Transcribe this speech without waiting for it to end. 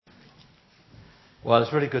Well,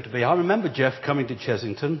 it's really good to be. I remember Jeff coming to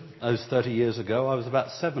Chesington. That was 30 years ago. I was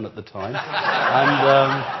about 7 at the time.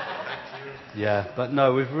 But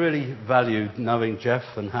no, we've really valued knowing Jeff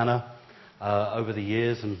and Hannah over the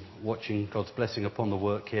years and watching God's blessing upon the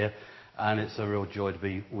work here. And it's a real joy to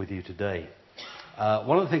be with you today.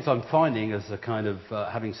 One of the things I'm finding as a kind of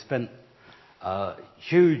having spent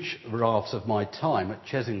huge rafts of my time at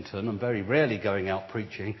Chesington and very rarely going out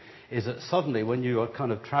preaching, is that suddenly when you are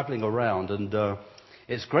kind of travelling around and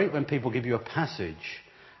it's great when people give you a passage.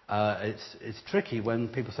 It's tricky when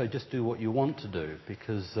people say just do what you want to do,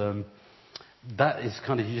 because that is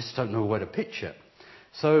kind of, you just don't know where to pitch it.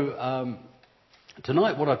 So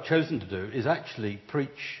tonight what I've chosen to do is actually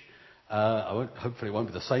preach, hopefully it won't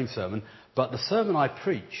be the same sermon, but the sermon I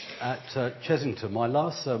preached at Chesington, my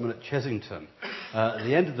last sermon at Chesington. At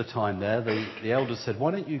the end of the time there, the elders said,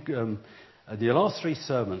 why don't you, your last 3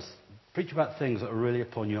 sermons, preach about things that are really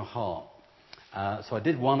upon your heart. So I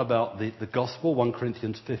did one about the gospel, 1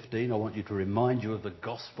 Corinthians 15. I want you to remind you of the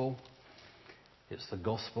gospel. It's the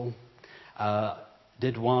gospel.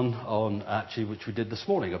 Did one on, actually, which we did this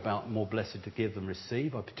morning, about more blessed to give than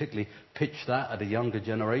receive. I particularly pitched that at a younger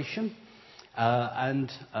generation. And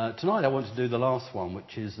tonight I want to do the last one,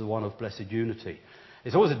 which is the one of blessed unity.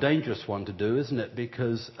 It's always a dangerous one to do, isn't it?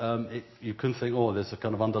 Because you can think, oh, there's a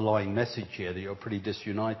kind of underlying message here that you're pretty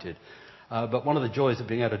disunited. But one of the joys of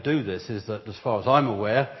being able to do this is that, as far as I'm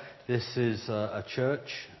aware, this is a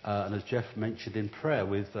church, and as Jeff mentioned in prayer,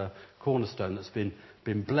 with Cornerstone, that's been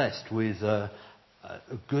blessed with a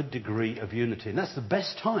good degree of unity. And that's the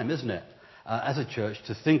best time, isn't it, as a church,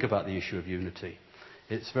 to think about the issue of unity.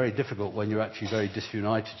 It's very difficult when you're actually very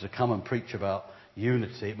disunited to come and preach about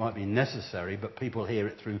unity. It might be necessary, but people hear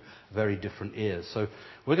it through very different ears. So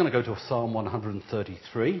we're going to go to Psalm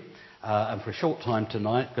 133. And for a short time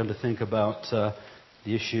tonight, going to think about the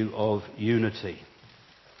issue of unity.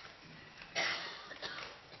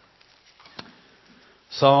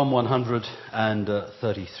 Psalm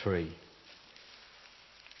 133.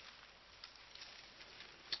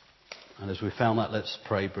 And as we found that, let's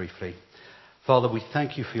pray briefly. Father, we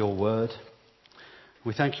thank you for your word.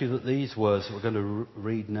 We thank you that these words that we're going to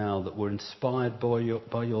read now, that were inspired by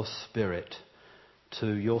your Spirit,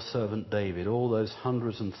 to your servant David, all those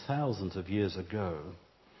hundreds and thousands of years ago,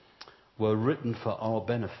 were written for our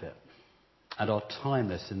benefit and are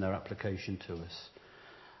timeless in their application to us.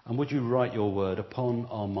 And would you write your word upon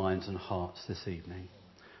our minds and hearts this evening?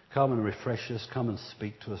 Come and refresh us, come and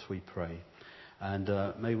speak to us, we pray. And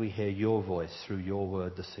may we hear your voice through your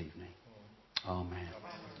word this evening. Amen.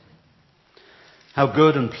 How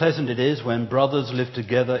good and pleasant it is when brothers live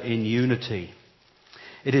together in unity.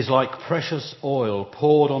 It is like precious oil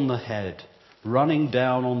poured on the head, running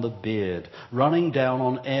down on the beard, running down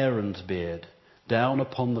on Aaron's beard, down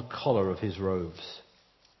upon the collar of his robes.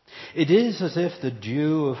 It is as if the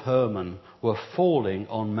dew of Hermon were falling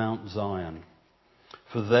on Mount Zion.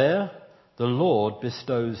 For there the Lord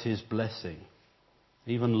bestows his blessing,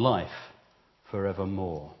 even life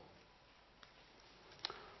forevermore.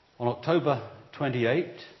 On October 28,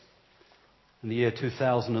 in the year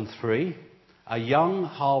 2003, a young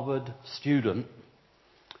Harvard student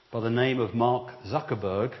by the name of Mark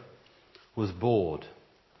Zuckerberg was bored.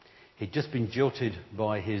 He'd just been jilted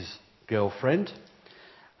by his girlfriend,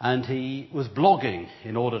 and he was blogging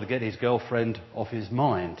in order to get his girlfriend off his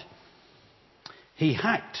mind. He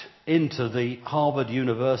hacked into the Harvard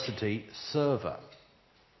University server.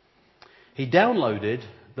 He downloaded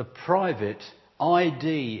the private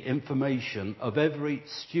ID information of every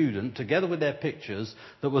student, together with their pictures,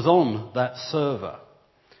 that was on that server.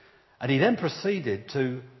 And he then proceeded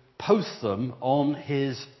to post them on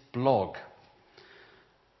his blog.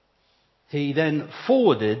 He then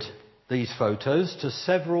forwarded these photos to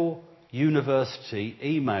several university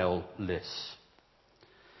email lists.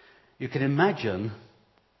 You can imagine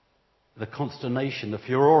the consternation, the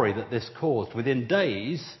furore that this caused. Within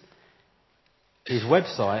days, his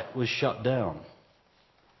website was shut down.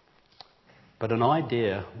 But an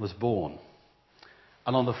idea was born.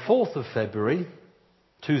 And on the 4th of February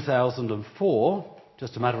 2004,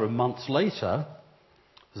 just a matter of months later,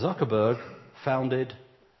 Zuckerberg founded,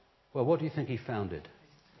 well, what do you think he founded?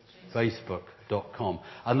 Facebook.com.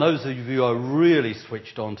 And those of you who are really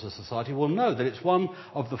switched on to society will know that it's one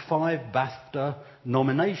of the 5 BAFTA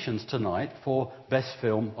nominations tonight for Best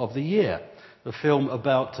Film of the Year. The film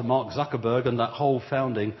about Mark Zuckerberg and that whole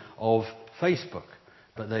founding of Facebook.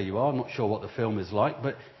 But there you are. I'm not sure what the film is like,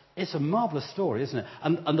 but it's a marvellous story, isn't it?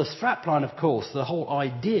 And the strapline, of course, the whole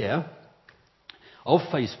idea of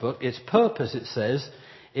Facebook, its purpose, it says,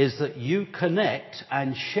 is that you connect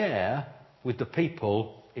and share with the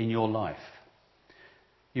people in your life.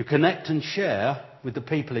 You connect and share with the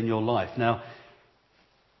people in your life. Now,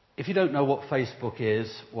 if you don't know what Facebook is,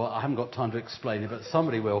 well, I haven't got time to explain it, but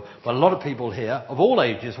somebody will. But a lot of people here, of all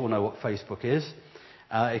ages, will know what Facebook is.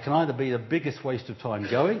 It can either be the biggest waste of time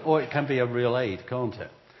going, or it can be a real aid, can't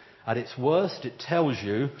it? At its worst, it tells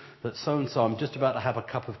you that so-and-so, I'm just about to have a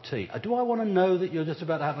cup of tea. Do I want to know that you're just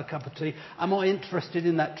about to have a cup of tea? Am I interested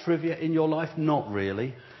in that trivia in your life? Not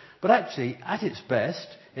really. But actually, at its best,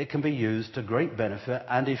 it can be used to great benefit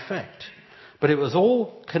and effect. But it was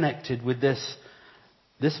all connected with this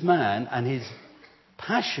man and his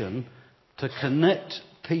passion to connect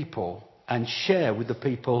people and share with the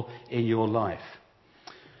people in your life.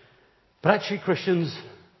 But actually, Christians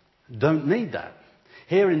don't need that.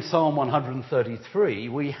 Here in Psalm 133,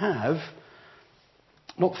 we have,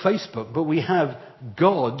 not Facebook, but we have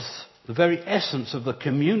God's, the very essence of the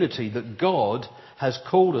community that God has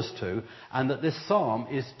called us to, and that this psalm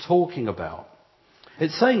is talking about.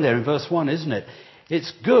 It's saying there in verse 1, isn't it?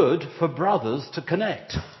 It's good for brothers to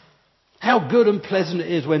connect. How good and pleasant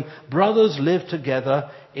it is when brothers live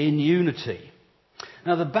together in unity.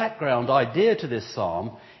 Now, the background idea to this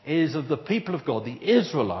psalm is of the people of God, the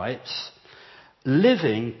Israelites,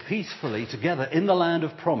 living peacefully together in the land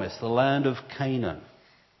of promise, the land of Canaan.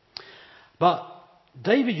 But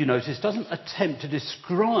David, you notice, doesn't attempt to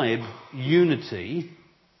describe unity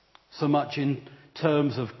so much in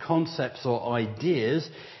terms of concepts or ideas.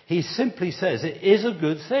 He simply says it is a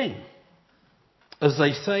good thing. As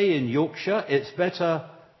they say in Yorkshire, it's better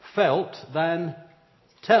felt than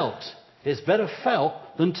telt. It's better felt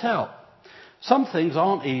than telt. Some things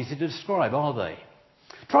aren't easy to describe, are they?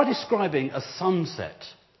 Try describing a sunset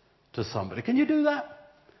to somebody. Can you do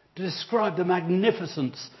that? To describe the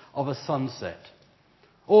magnificence of a sunset,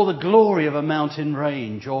 or the glory of a mountain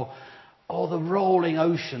range, or the rolling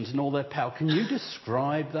oceans and all their power. Can you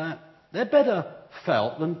describe that? They're better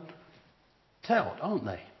felt than telt, aren't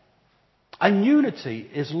they? And unity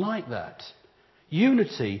is like that.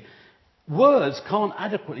 Unity, words can't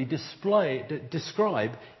adequately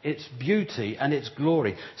describe its beauty and its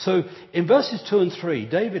glory. So in verses 2 and 3,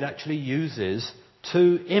 David actually uses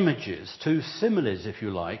two images, two similes, if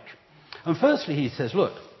you like. And firstly, he says,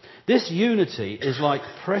 look, this unity is like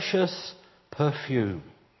precious perfume.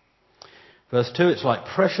 Verse 2, it's like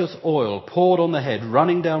precious oil poured on the head,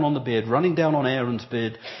 running down on the beard, running down on Aaron's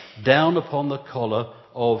beard, down upon the collar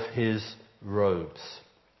of his robes.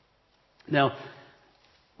 Now,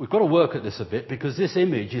 we've got to work at this a bit because this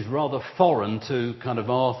image is rather foreign to kind of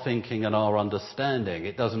our thinking and our understanding.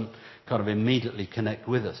 It doesn't kind of immediately connect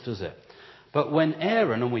with us, does it? But when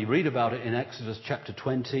Aaron, and we read about it in Exodus chapter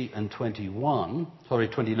 20 and 29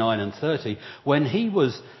 and 30, when he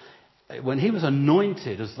was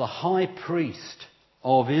anointed as the high priest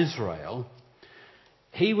of Israel,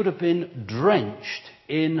 he would have been drenched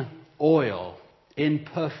in oil, in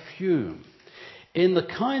perfume, in the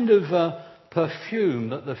kind of perfume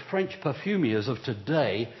that the French perfumiers of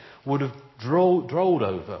today would have drooled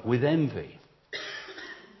over with envy.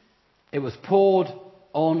 It was poured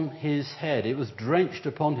on his head. It was drenched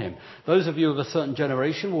upon him. Those of you of a certain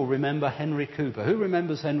generation will remember Henry Cooper. Who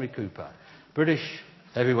remembers Henry Cooper? British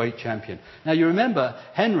heavyweight champion. Now you remember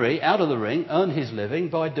Henry, out of the ring, earned his living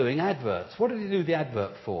by doing adverts. What did he do the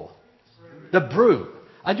advert for? The Brew.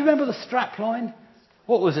 And do you remember the strapline?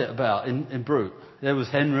 What was it about in Brew? There was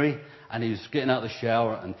Henry, and he was getting out of the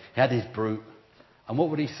shower, and he had his Brew. And what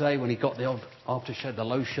would he say when he got the old aftershave, the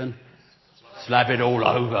lotion? Slap it all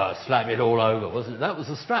over, slap it all over, wasn't it? That was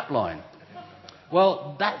the strapline.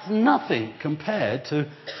 Well, that's nothing compared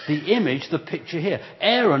to the image, the picture here.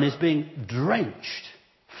 Aaron is being drenched,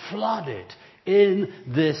 flooded in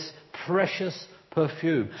this precious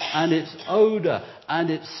perfume. And its odour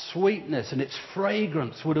and its sweetness and its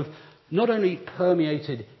fragrance would have not only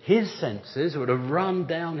permeated his senses, it would have run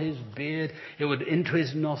down his beard, it would into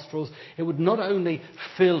his nostrils. It would not only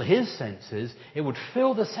fill his senses, it would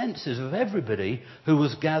fill the senses of everybody who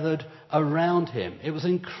was gathered around him. It was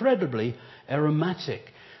incredibly aromatic.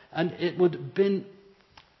 And it would have been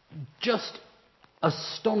just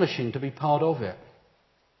astonishing to be part of it.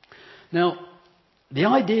 Now, the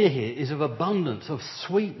idea here is of abundance, of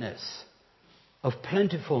sweetness, of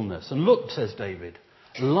plentifulness. And look, says David,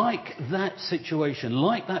 like that situation,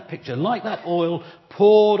 like that picture, like that oil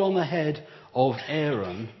poured on the head of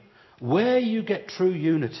Aaron, where you get true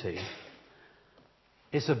unity,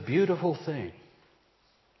 it's a beautiful thing.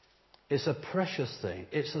 It's a precious thing.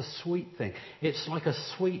 It's a sweet thing. It's like a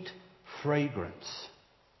sweet fragrance.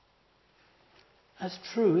 That's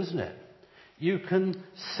true, isn't it? You can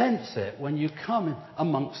sense it when you come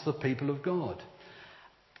amongst the people of God.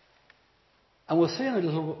 And we'll see in a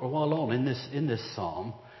little while on in this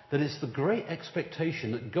psalm that it's the great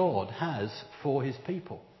expectation that God has for his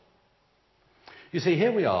people. You see,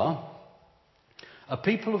 here we are, a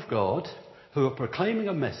people of God who are proclaiming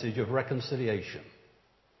a message of reconciliation.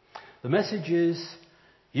 The message is,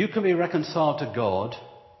 you can be reconciled to God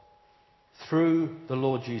through the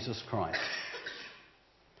Lord Jesus Christ.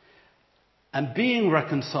 And being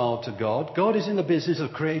reconciled to God, God is in the business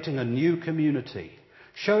of creating a new community,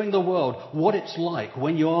 showing the world what it's like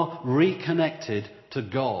when you are reconnected to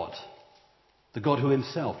God, the God who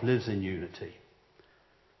himself lives in unity.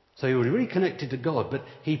 So you're reconnected to God, but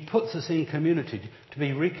he puts us in community to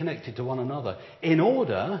be reconnected to one another in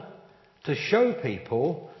order to show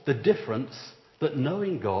people the difference that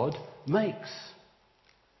knowing God makes.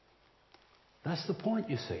 That's the point,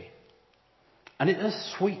 you see. And it's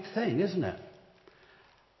a sweet thing, isn't it?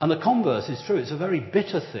 And the converse is true. It's a very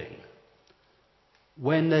bitter thing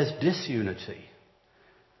when there's disunity,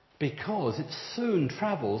 because it soon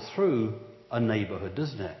travels through a neighbourhood,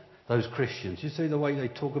 doesn't it? Those Christians, you see the way they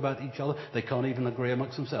talk about each other? They can't even agree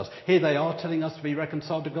amongst themselves. Here they are telling us to be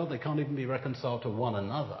reconciled to God. They can't even be reconciled to one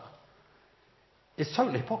another. It's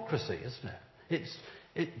total hypocrisy, isn't it?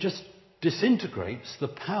 It just disintegrates the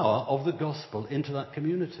power of the gospel into that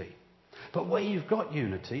community. But where you've got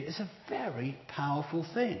unity, it's a very powerful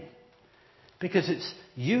thing. Because it's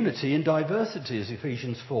unity in diversity, as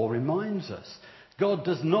Ephesians 4 reminds us. God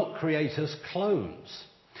does not create us clones.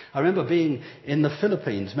 I remember being in the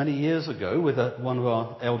Philippines many years ago with one of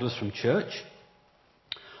our elders from church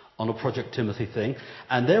on a Project Timothy thing.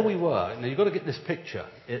 And there we were. Now you've got to get this picture.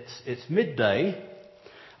 It's midday.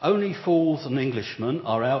 Only fools and Englishmen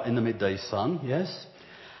are out in the midday sun, yes?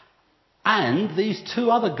 And these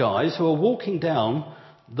two other guys who are walking down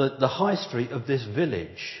the high street of this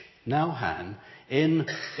village, Nauhan, in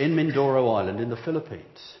Mindoro Island in the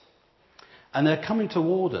Philippines. And they're coming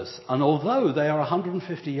toward us. And although they are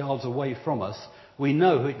 150 yards away from us, we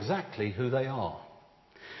know exactly who they are.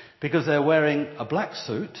 Because they're wearing a black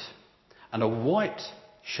suit and a white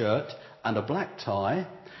shirt and a black tie.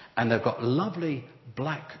 And they've got lovely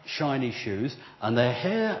black shiny shoes. And their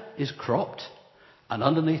hair is cropped. And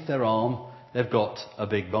underneath their arm, they've got a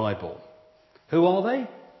big Bible. Who are they?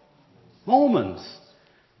 Mormons.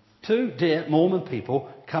 Two dear Mormon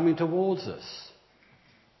people coming towards us.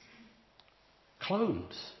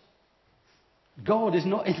 Clones. God is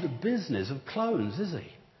not in the business of clones, is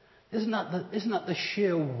he? Isn't that the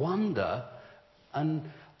sheer wonder and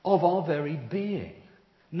of our very being?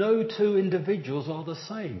 No two individuals are the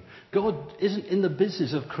same. God isn't in the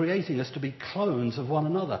business of creating us to be clones of one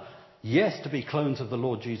another. Yes, to be clones of the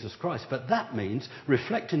Lord Jesus Christ, but that means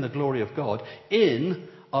reflecting the glory of God in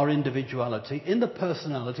our individuality, in the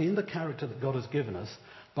personality, in the character that God has given us.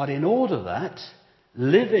 But in order that,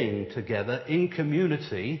 living together in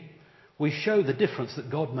community, we show the difference that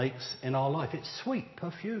God makes in our life. It's sweet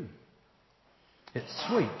perfume. It's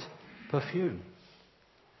sweet perfume.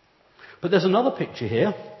 But there's another picture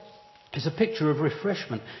here. It's a picture of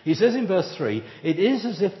refreshment. He says in verse 3, it is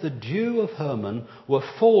as if the dew of Hermon were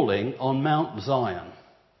falling on Mount Zion.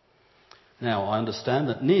 Now, I understand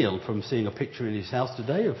that Neil, from seeing a picture in his house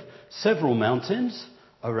today of several mountains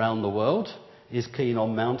around the world, is keen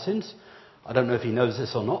on mountains. I don't know if he knows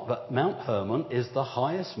this or not, but Mount Hermon is the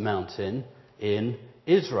highest mountain in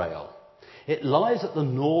Israel. It lies at the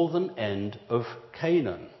northern end of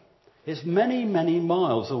Canaan. It's many, many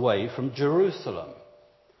miles away from Jerusalem.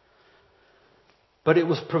 But it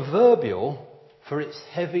was proverbial for its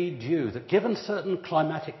heavy dew that, given certain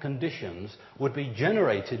climatic conditions, would be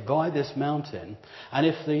generated by this mountain. And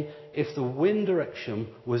if the wind direction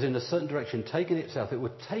was in a certain direction, taking it south, it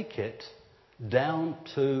would take it down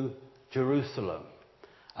to Jerusalem.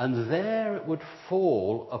 And there it would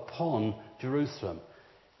fall upon Jerusalem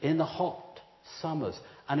in the hot summers.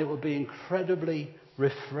 And it would be incredibly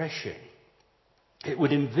refreshing. It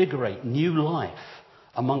would invigorate new life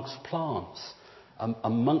amongst plants,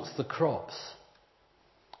 amongst the crops.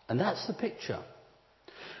 And that's the picture.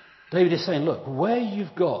 David is saying, look, where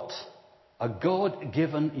you've got a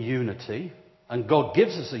God-given unity, and God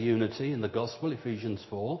gives us a unity in the gospel, Ephesians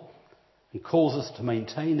 4, and calls us to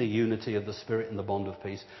maintain the unity of the Spirit in the bond of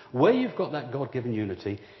peace. Where you've got that God-given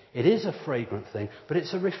unity, it is a fragrant thing, but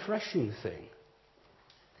it's a refreshing thing.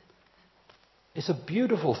 It's a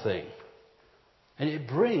beautiful thing. And it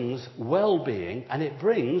brings well-being, and it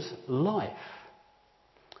brings life.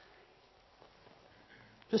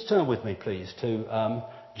 Just turn with me, please, to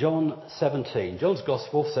John 17. John's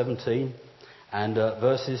Gospel 17 and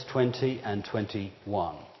verses 20 and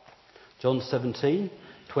 21. John 17,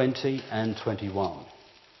 20 and 21.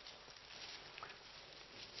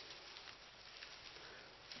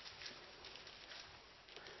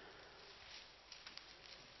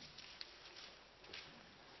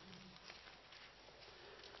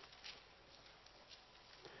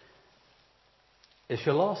 It's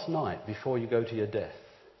your last night before you go to your death.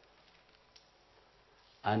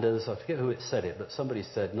 And as I forget who it said it, but somebody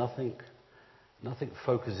said nothing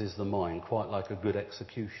focuses the mind quite like a good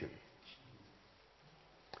execution.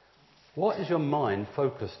 What is your mind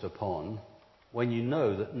focused upon when you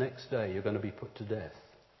know that next day you're going to be put to death?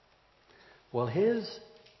 Well, here's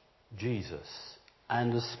Jesus,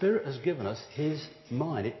 and the Spirit has given us his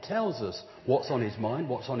mind. It tells us what's on his mind,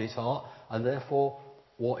 what's on his heart, and therefore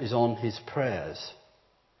what is on his prayers.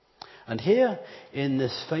 And here in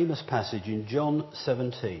this famous passage in John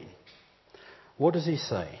 17, what does he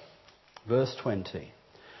say? Verse 20.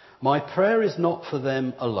 My prayer is not for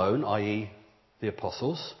them alone, i.e. the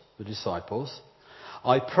apostles, the disciples.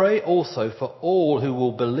 I pray also for all who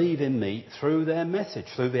will believe in me through their message,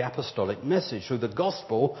 through the apostolic message, through the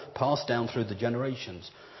gospel passed down through the generations.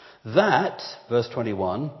 That, verse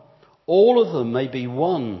 21, all of them may be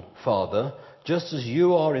one, Father, just as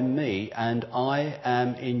you are in me and I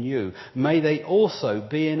am in you. May they also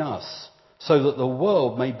be in us, so that the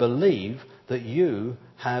world may believe that you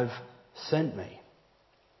have sent me.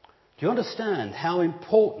 Do you understand how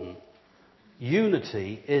important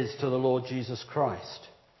unity is to the Lord Jesus Christ?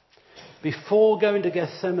 Before going to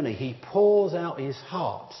Gethsemane, he pours out his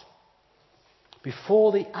heart.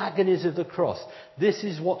 Before the agonies of the cross, this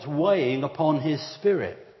is what's weighing upon his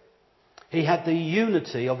spirit. He had the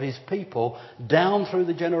unity of his people down through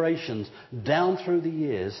the generations, down through the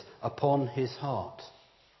years, upon his heart.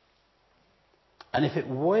 And if it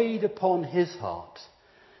weighed upon his heart,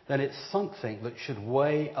 then it's something that should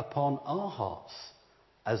weigh upon our hearts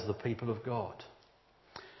as the people of God.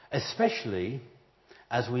 Especially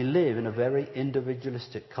as we live in a very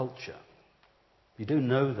individualistic culture. You do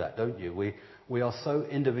know that, don't you? We are so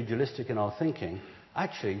individualistic in our thinking.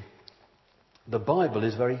 Actually, the Bible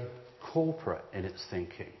is very corporate in its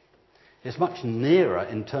thinking. It's much nearer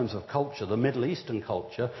in terms of culture, the Middle Eastern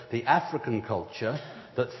culture, the African culture,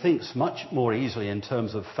 that thinks much more easily in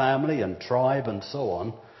terms of family and tribe and so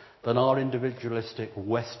on, than our individualistic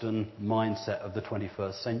Western mindset of the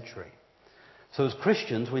 21st century. So as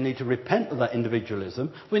Christians, we need to repent of that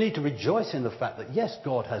individualism. We need to rejoice in the fact that, yes,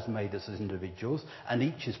 God has made us as individuals, and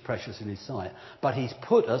each is precious in his sight, but he's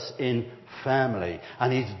put us in family,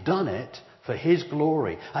 and he's done it for his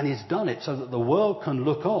glory. And he's done it so that the world can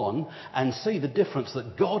look on and see the difference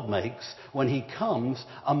that God makes when he comes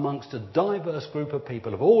amongst a diverse group of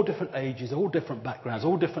people of all different ages, all different backgrounds,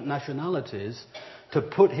 all different nationalities, to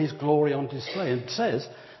put his glory on display. And it says,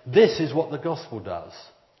 this is what the gospel does.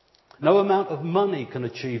 No amount of money can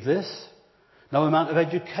achieve this. No amount of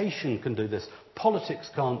education can do this. Politics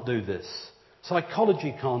can't do this.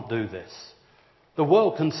 Psychology can't do this. The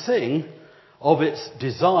world can sing of its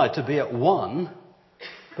desire to be at one,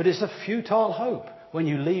 but it's a futile hope when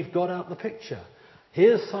you leave God out of the picture.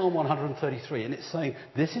 Here's Psalm 133, and it's saying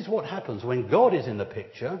this is what happens when God is in the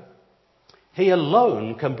picture. He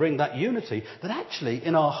alone can bring that unity that actually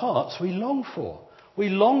in our hearts we long for. We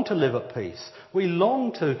long to live at peace. We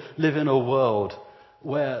long to live in a world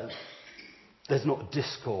where there's not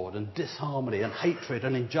discord and disharmony and hatred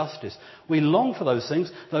and injustice. We long for those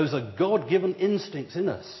things. Those are God-given instincts in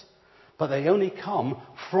us. But they only come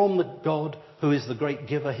from the God who is the great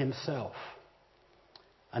giver himself.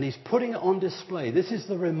 And he's putting it on display. This is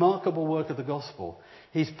the remarkable work of the gospel.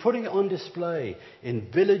 He's putting it on display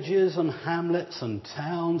in villages and hamlets and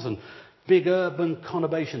towns and big urban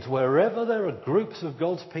conurbations. Wherever there are groups of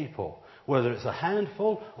God's people, whether it's a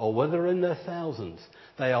handful or whether in their thousands,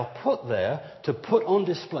 they are put there to put on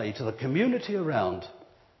display to the community around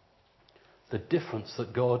the difference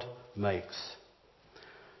that God makes.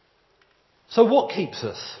 So what keeps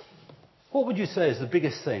us? What would you say is the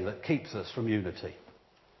biggest thing that keeps us from unity?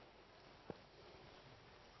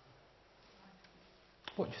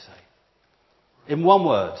 What would you say? In one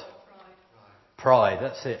word. Pride.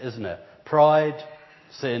 That's it, isn't it? Pride,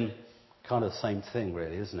 sin, kind of the same thing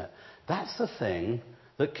really, isn't it? That's the thing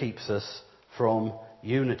that keeps us from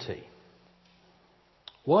unity.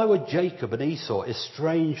 Why were Jacob and Esau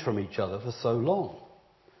estranged from each other for so long?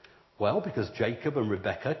 Well, because Jacob and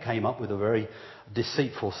Rebekah came up with a very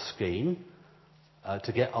deceitful scheme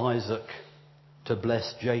to get Isaac to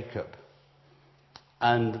bless Jacob.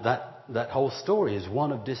 And that whole story is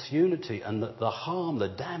one of disunity and the harm, the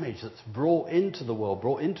damage that's brought into the world,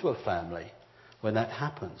 brought into a family when that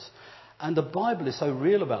happens. And the Bible is so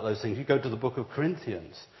real about those things. You go to the book of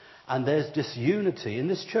Corinthians and there's disunity in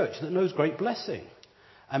this church that knows great blessing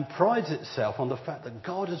and prides itself on the fact that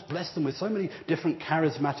God has blessed them with so many different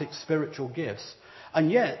charismatic spiritual gifts. And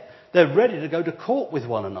yet they're ready to go to court with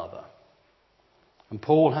one another. And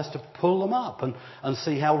Paul has to pull them up and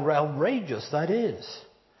see how outrageous that is.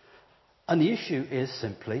 And the issue is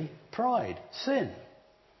simply pride, sin.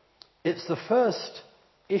 It's the first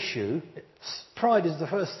issue. Pride is the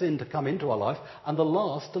first sin to come into our life and the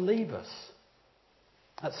last to leave us.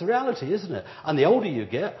 That's the reality, isn't it? And the older you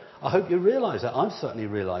get, I hope you realise that. I'm certainly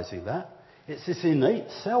realising that. It's this innate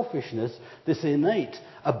selfishness, this innate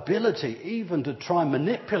ability even to try and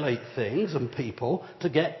manipulate things and people to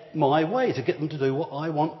get my way, to get them to do what I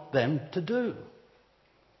want them to do.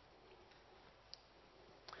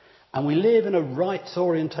 And we live in a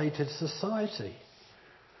rights-orientated society.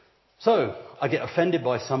 So, I get offended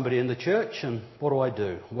by somebody in the church, and what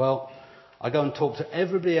do? Well, I go and talk to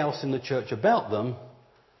everybody else in the church about them,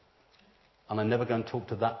 and I never go and talk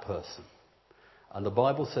to that person. And the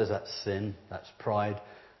Bible says that's sin, that's pride,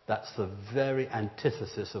 that's the very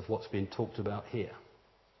antithesis of what's being talked about here.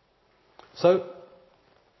 So,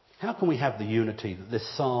 how can we have the unity that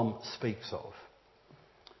this psalm speaks of?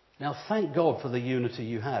 Now, thank God for the unity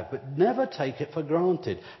you have, but never take it for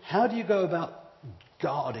granted. How do you go about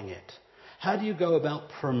guarding it? How do you go about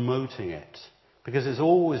promoting it? Because there's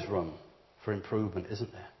always room for improvement,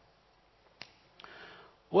 isn't there?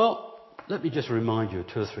 Well, let me just remind you of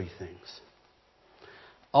 2 or 3 things.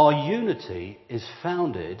 Our unity is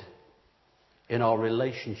founded in our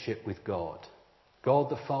relationship with God.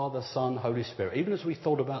 God the Father, Son, Holy Spirit. Even as we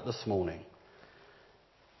thought about this morning,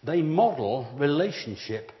 they model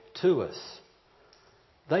relationship to us.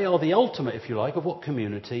 They are the ultimate, if you like, of what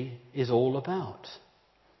community is all about.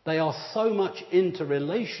 They are so much into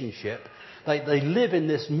relationship. They live in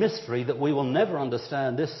this mystery that we will never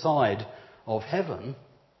understand this side of heaven,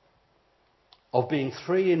 of being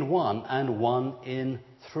 3 in 1 and 1 in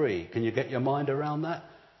 3. Can you get your mind around that?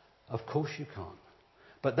 Of course you can't.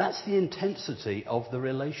 But that's the intensity of the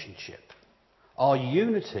relationship. Our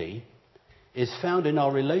unity is found in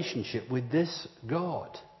our relationship with this God.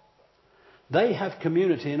 They have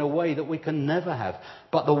community in a way that we can never have.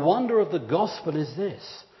 But the wonder of the gospel is this.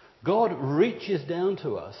 God reaches down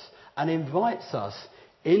to us and invites us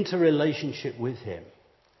into relationship with him.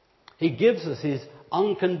 He gives us his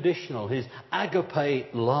unconditional, his agape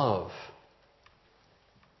love.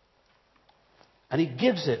 And he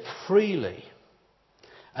gives it freely.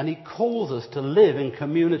 And he calls us to live in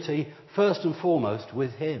community first and foremost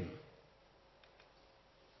with him.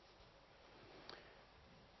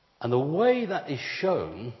 And the way that is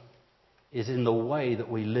shown is in the way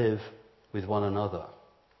that we live with one another.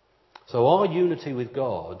 So our unity with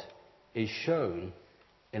God is shown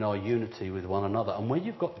in our unity with one another. And when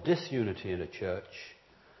you've got disunity in a church,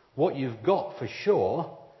 what you've got for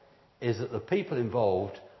sure is that the people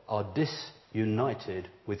involved are disunited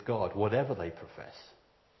with God, whatever they profess.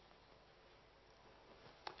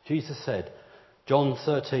 Jesus said, John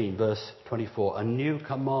 13 verse 24, a new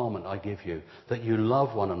commandment I give you, that you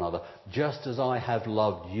love one another. Just as I have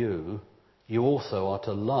loved you, you also are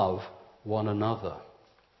to love one another.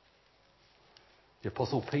 The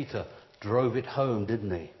Apostle Peter drove it home,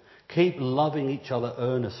 didn't he? Keep loving each other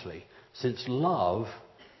earnestly, since love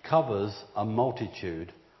covers a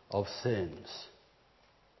multitude of sins.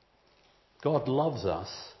 God loves us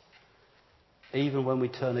even when we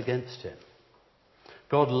turn against him.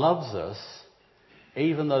 God loves us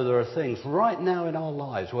even though there are things right now in our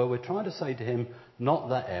lives where we're trying to say to him, not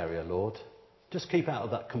that area, Lord. Just keep out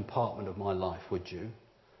of that compartment of my life, would you?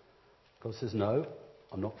 God says, no,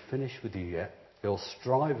 I'm not finished with you yet. He'll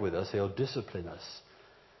strive with us, he'll discipline us,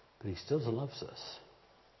 but he still loves us.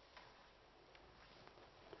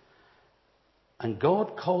 And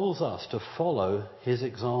God calls us to follow his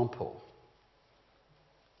example.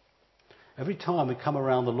 Every time we come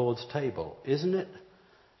around the Lord's table, isn't it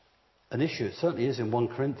an issue? It certainly is in 1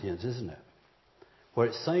 Corinthians, isn't it? Where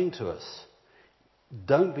it's saying to us,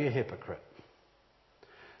 don't be a hypocrite.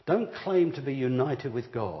 Don't claim to be united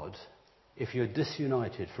with God if you're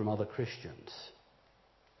disunited from other Christians.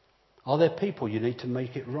 Are there people you need to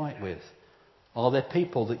make it right with? Are there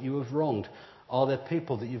people that you have wronged? Are there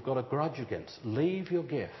people that you've got a grudge against? Leave your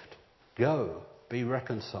gift. Go. Be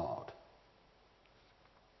reconciled.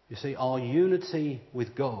 You see, our unity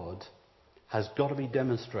with God has got to be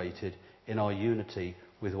demonstrated in our unity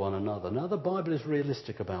with one another. Now, the Bible is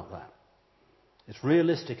realistic about that. It's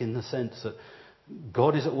realistic in the sense that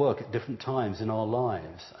God is at work at different times in our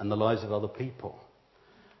lives and the lives of other people.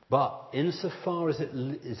 But insofar as it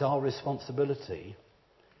is our responsibility,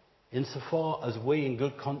 insofar as we in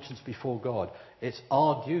good conscience before God, it's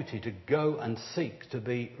our duty to go and seek to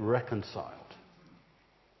be reconciled.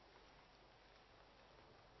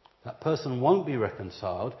 That person won't be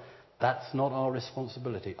reconciled. That's not our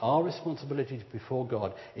responsibility. Our responsibility before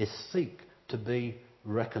God is seek to be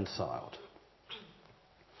reconciled.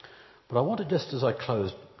 But I want to just, as I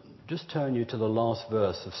close, just turn you to the last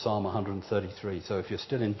verse of Psalm 133. So if you're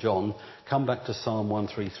still in John, come back to Psalm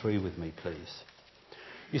 133 with me, please.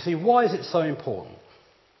 You see, why is it so important?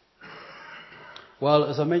 Well,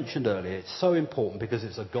 as I mentioned earlier, it's so important because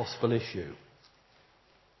it's a gospel issue.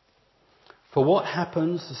 For what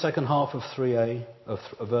happens, the second half of 3a, of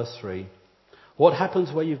verse 3, what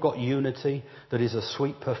happens where you've got unity that is a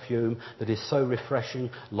sweet perfume, that is so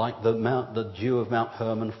refreshing, like the dew of Mount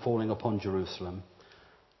Hermon falling upon Jerusalem?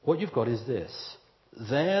 What you've got is this.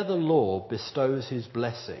 There the Lord bestows his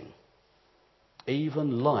blessing,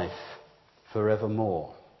 even life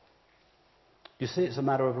forevermore. You see, it's a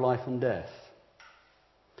matter of life and death.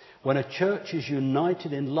 When a church is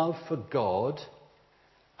united in love for God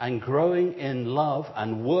and growing in love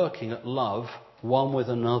and working at love one with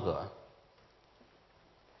another,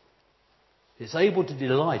 it's able to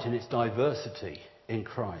delight in its diversity in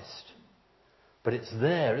Christ. But it's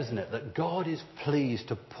there, isn't it, that God is pleased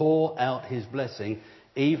to pour out his blessing,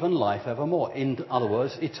 even life evermore. In other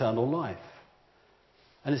words, eternal life.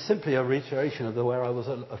 And it's simply a reiteration of where I was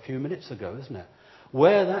a few minutes ago, isn't it?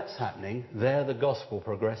 Where that's happening, there the gospel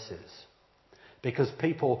progresses. Because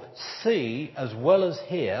people see as well as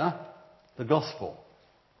hear the gospel.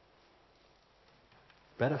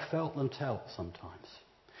 Better felt than told sometimes.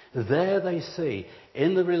 There they see,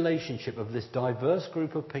 in the relationship of this diverse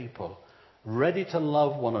group of people, ready to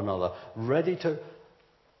love one another, ready to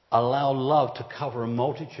allow love to cover a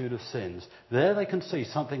multitude of sins. There they can see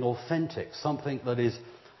something authentic, something that is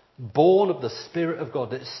born of the Spirit of God,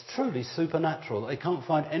 that's truly supernatural, that they can't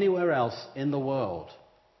find anywhere else in the world.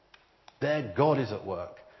 There God is at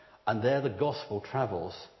work, and there the gospel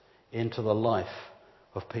travels into the life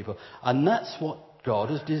of people. And that's what God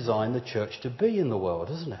has designed the church to be in the world,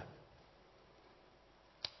 isn't it?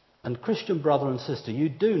 And Christian brother and sister, you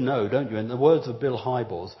do know, don't you, in the words of Bill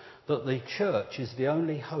Hybels, that the church is the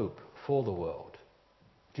only hope for the world.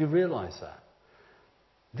 Do you realise that?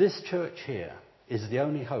 This church here is the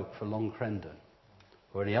only hope for Long Crendon,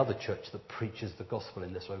 or any other church that preaches the gospel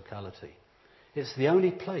in this locality. It's the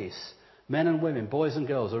only place men and women, boys and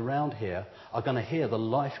girls around here are going to hear the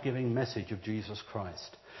life-giving message of Jesus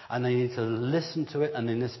Christ. And they need to listen to it, and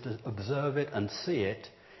they need to observe it and see it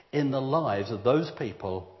in the lives of those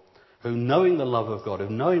people who, knowing the love of God, who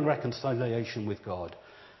knowing reconciliation with God,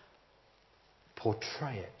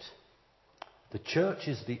 portray it. The church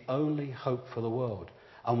is the only hope for the world.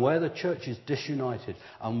 And where the church is disunited,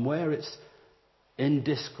 and where it's in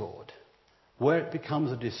discord, where it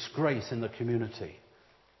becomes a disgrace in the community,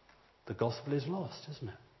 the gospel is lost, isn't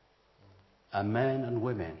it? And men and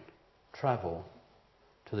women travel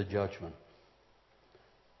to the judgment.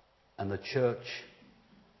 And the church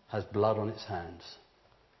has blood on its hands.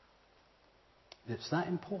 It's that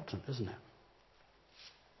important, isn't it?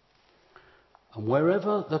 And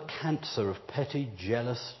wherever the cancer of petty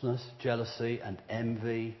jealousy and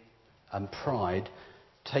envy and pride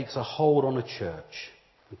takes a hold on a church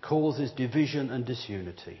and causes division and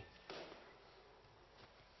disunity,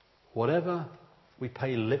 whatever we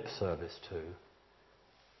pay lip service to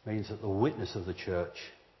means that the witness of the church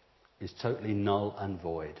is totally null and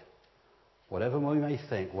void. Whatever we may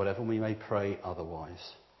think, whatever we may pray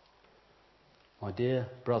otherwise. My dear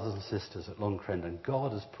brothers and sisters at Long Crendon,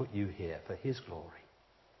 God has put you here for his glory.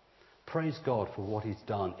 Praise God for what he's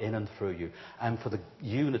done in and through you, and for the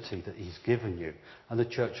unity that he's given you, and the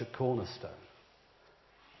church at Cornerstone.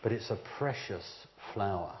 But it's a precious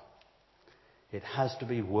flower. It has to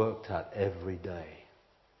be worked at every day.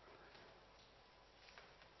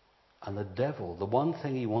 And the devil, the one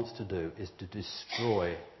thing he wants to do is to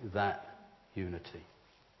destroy that unity.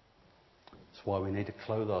 That's why we need to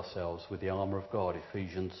clothe ourselves with the armour of God,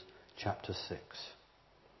 Ephesians chapter 6.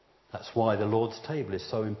 That's why the Lord's table is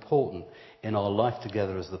so important in our life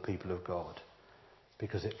together as the people of God.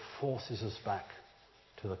 Because it forces us back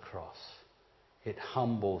to the cross. It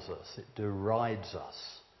humbles us. It derides us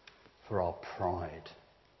for our pride.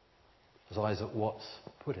 As Isaac Watts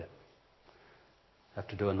put it. Have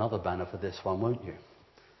to do another banner for this one, won't you?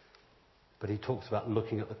 But he talks about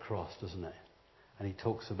looking at the cross, doesn't he? And he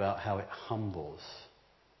talks about how it humbles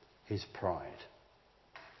his pride.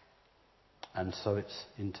 And so it's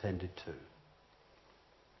intended to.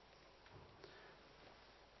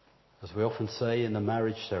 As we often say in the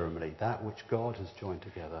marriage ceremony, that which God has joined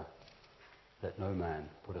together, let no man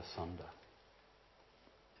put asunder.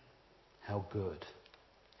 How good,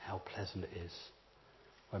 how pleasant it is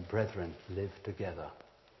when brethren live together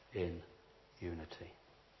in unity.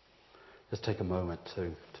 Let's take a moment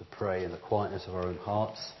to pray in the quietness of our own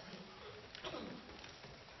hearts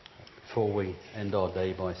before we end our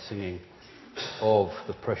day by singing of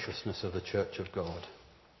the preciousness of the Church of God.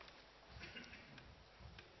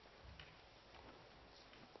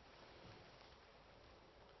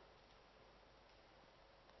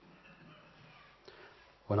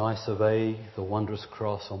 When I survey the wondrous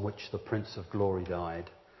cross on which the Prince of Glory died,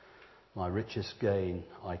 my richest gain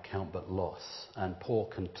I count but loss, and pour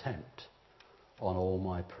contempt on all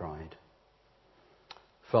my pride.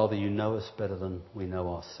 Father, you know us better than we know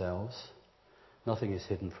ourselves. Nothing is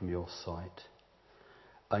hidden from your sight.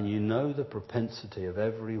 And you know the propensity of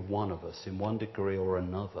every one of us in one degree or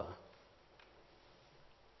another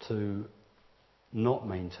to not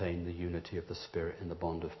maintain the unity of the Spirit in the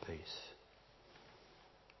bond of peace.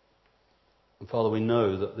 And Father, we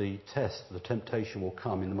know that the temptation will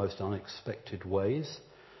come in the most unexpected ways,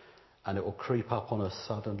 and it will creep up on us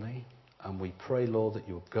suddenly. And we pray, Lord, that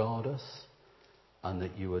you would guard us, and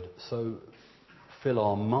that you would so fill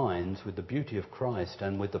our minds with the beauty of Christ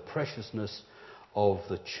and with the preciousness of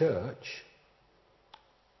the church,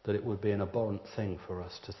 that it would be an abhorrent thing for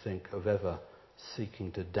us to think of ever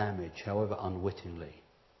seeking to damage, however unwittingly,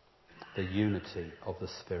 the unity of the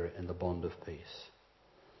Spirit in the bond of peace.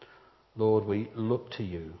 Lord, we look to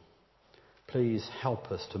you. Please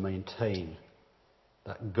help us to maintain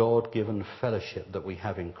that God-given fellowship that we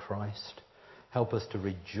have in Christ. Help us to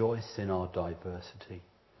rejoice in our diversity.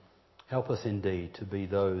 Help us indeed to be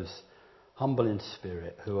those humble in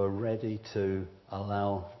spirit who are ready to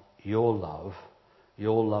allow your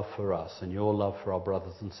love for us and your love for our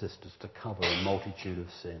brothers and sisters to cover a multitude of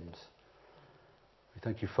sins. We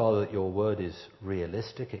thank you, Father, that your word is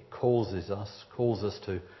realistic. It calls us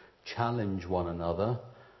to challenge one another,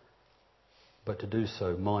 but to do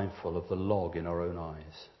so mindful of the log in our own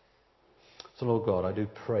eyes. So, Lord God, I do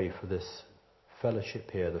pray for this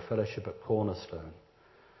fellowship here, the fellowship at Cornerstone,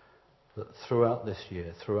 that throughout this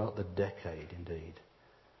year, throughout the decade indeed,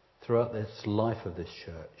 throughout this life of this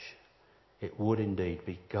church, it would indeed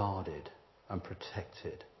be guarded and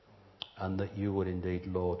protected, and that you would indeed,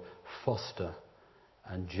 Lord, foster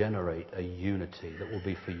and generate a unity that will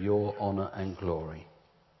be for your honour and glory.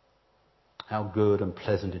 How good and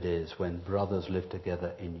pleasant it is when brothers live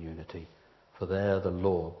together in unity, for there the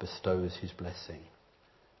Lord bestows his blessing,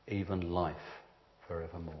 even life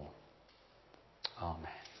forevermore.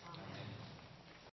 Amen.